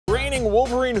reigning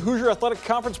Wolverine Hoosier Athletic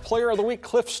Conference Player of the Week,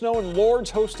 Cliff Snow and Lourdes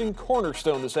hosting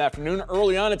Cornerstone this afternoon.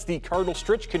 Early on, it's the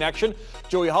Cardinal-Stritch connection.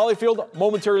 Joey Hollyfield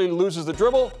momentarily loses the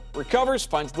dribble, recovers,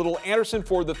 finds little Anderson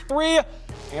for the three.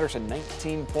 Anderson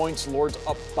 19 points, Lourdes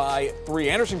up by 3.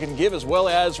 Anderson can give as well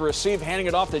as receive, handing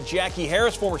it off to Jackie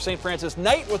Harris, former St. Francis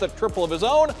Knight, with a triple of his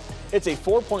own. It's a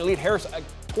 4-point lead. Harris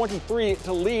 23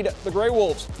 to lead the Grey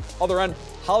Wolves. Other end,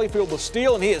 Hollyfield the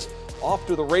steal, and he is off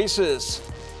to the races.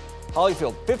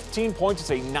 Hollyfield 15 points.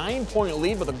 It's a 9-point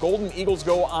lead, but the Golden Eagles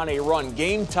go on a run.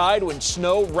 Game tied when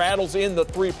Snow rattles in the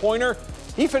three-pointer.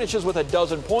 He finishes with a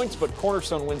dozen points, but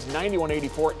Cornerstone wins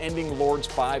 91-84, ending Lourdes'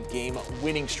 5-game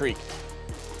winning streak.